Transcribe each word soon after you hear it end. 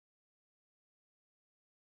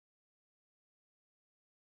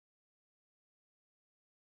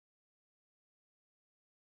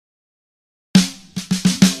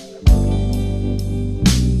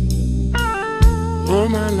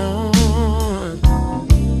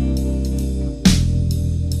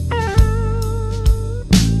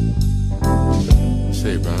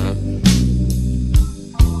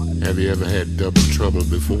trouble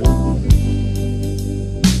before?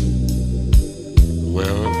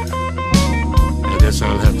 Well, I guess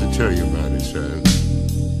I'll have to tell you about it, son.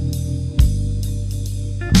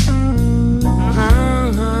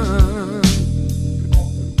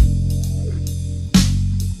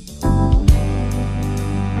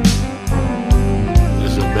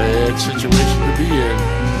 It's a bad situation to be in.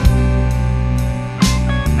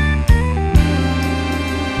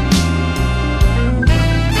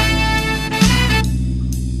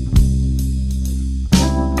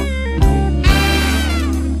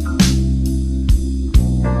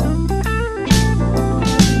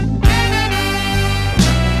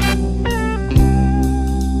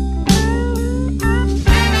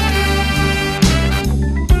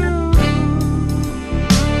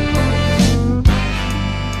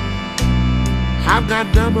 I've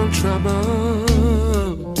got double trouble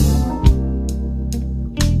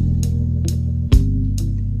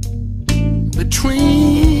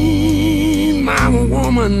between my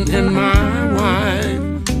woman and my wife.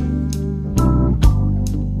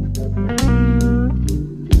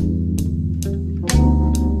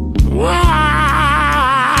 Well,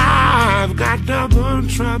 I've got double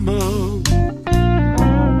trouble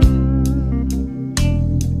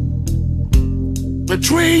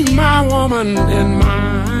between my woman and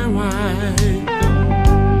my wife.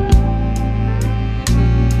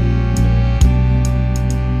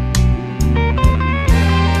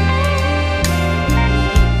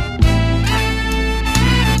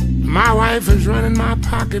 My wife is running my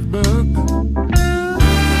pocketbook,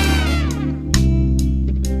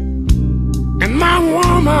 and my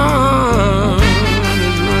woman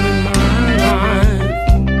is running my life.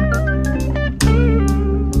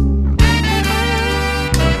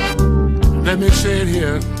 Let me say it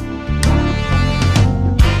here.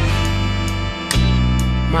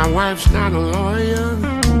 My wife's not a lawyer,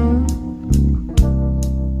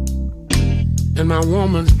 and my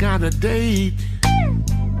woman's got a date.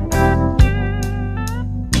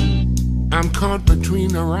 I'm caught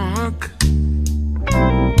between a rock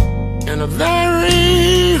and a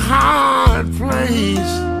very hard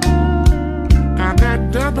place. I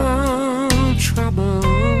got double trouble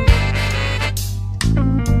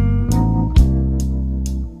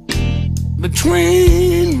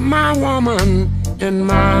between my woman and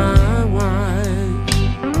my wife.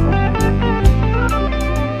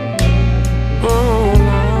 Oh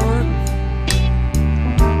Lord,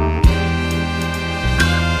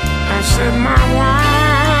 I said my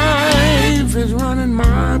wife is running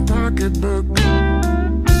my pocketbook,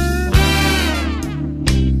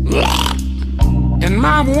 and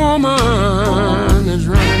my woman is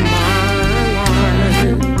running my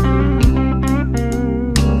life.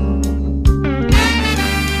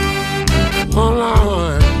 Oh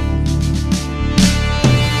Lord,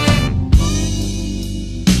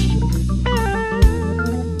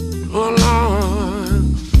 oh Lord,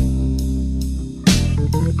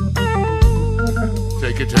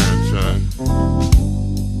 take your time, son.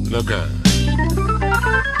 Look out.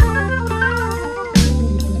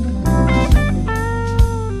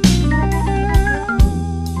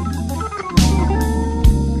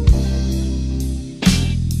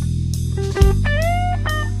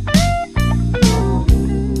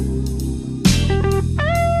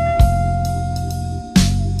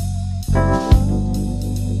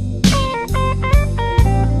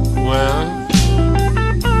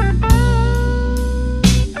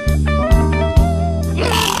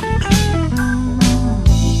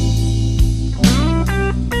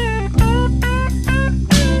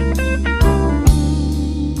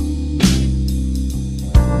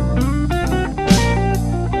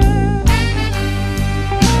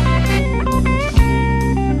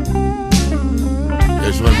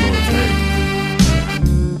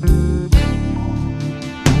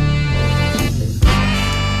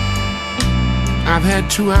 I've had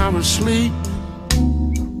 2 hours sleep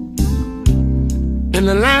in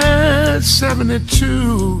the last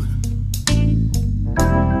 72.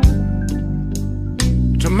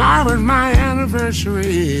 Tomorrow's my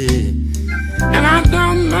anniversary, and I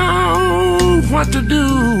don't know what to do.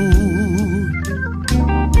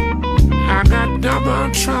 I got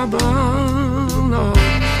double trouble, Lord.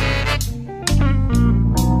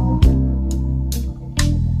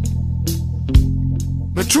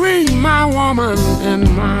 Between my woman and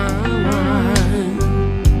my wife.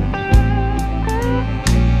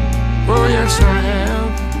 Oh yes, I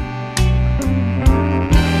have.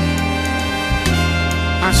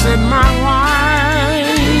 I said my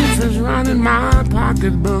wife is running my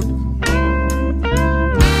pocketbook,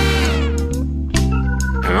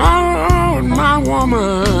 and oh, my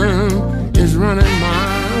woman is running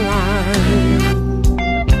my life.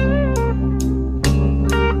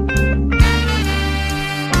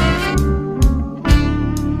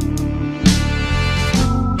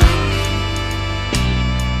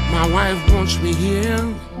 here,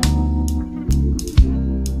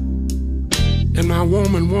 and my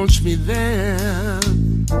woman wants me there,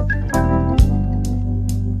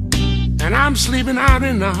 and I'm sleeping out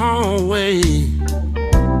in the hallway,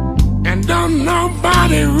 and don't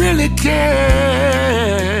nobody really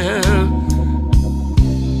care.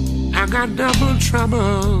 I got double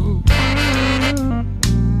trouble.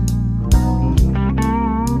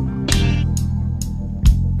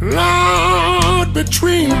 Lord,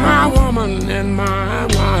 between my woman and my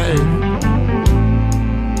wife.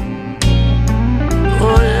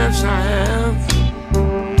 Oh yes, I have.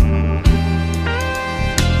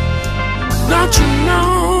 Don't you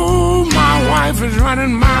know my wife is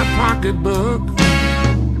running my pocketbook,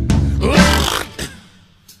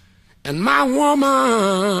 and my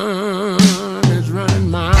woman is running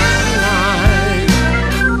my